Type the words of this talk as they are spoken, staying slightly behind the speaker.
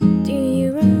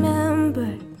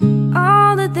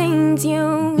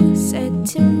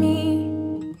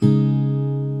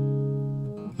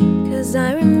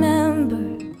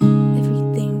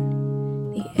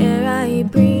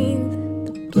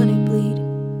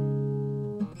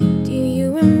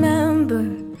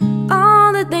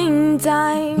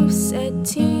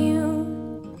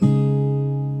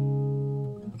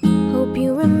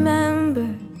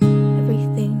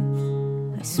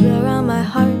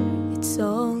it's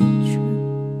all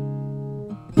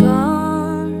true.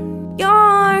 Gone,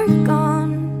 you're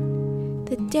gone.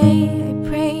 The day I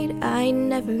prayed I'd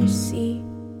never see.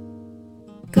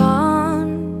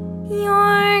 Gone,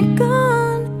 you're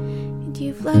gone, and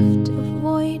you've left a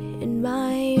void in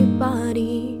my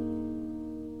body.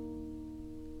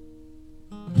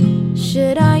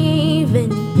 Should I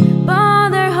even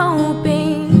bother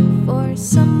hoping for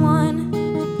someone?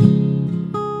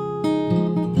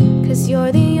 'Cause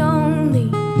you're the only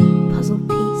puzzle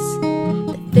piece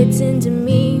that fits into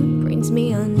me, brings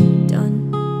me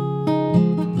undone.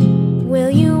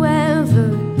 Will you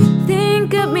ever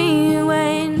think of me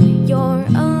when you're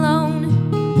alone?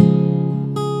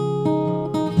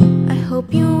 I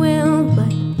hope you will,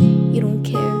 but you don't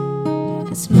care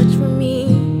as much for me.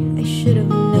 I should have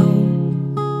known.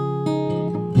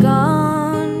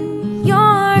 Gone,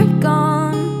 you're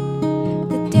gone.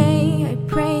 The day I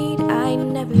prayed I'd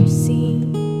never see.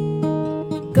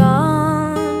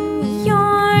 Gone,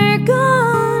 you're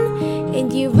gone,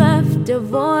 and you left a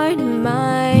void in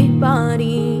my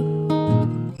body.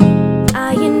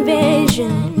 I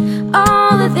envision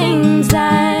all the things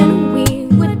that we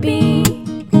would be.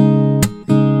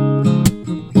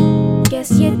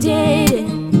 Guess you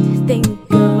didn't think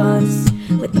of us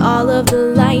with all of the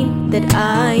light that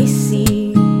I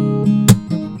see.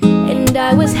 And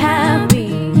I was happy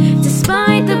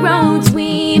despite the roads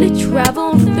we'd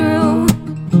traveled through,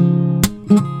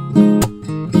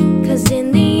 'cause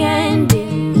in the end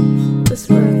it was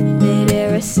worth it.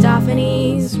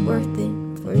 Aristophanes, worth it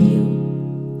for you.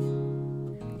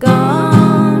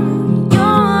 Gone,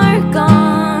 you're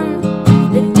gone.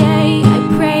 The day I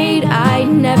prayed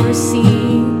I'd never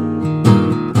see.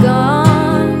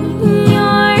 Gone,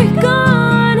 you're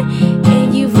gone, and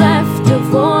you've left a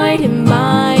void in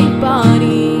my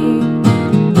body.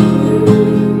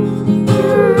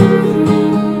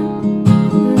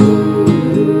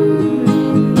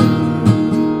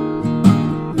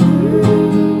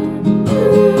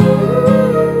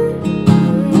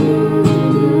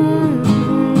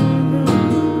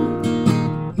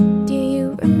 Do you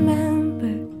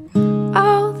remember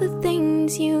all the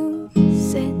things you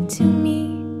said to me?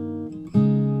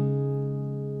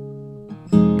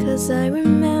 'Cause I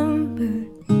remember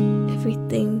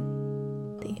everything.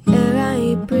 The air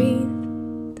I breathe,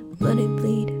 the blood I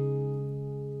bleed.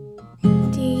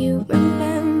 Do you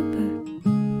remember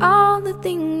all the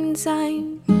things I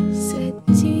said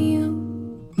to you?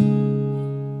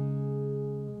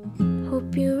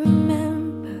 Hope you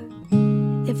remember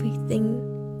everything.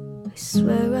 I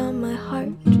swear on my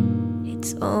heart,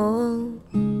 it's all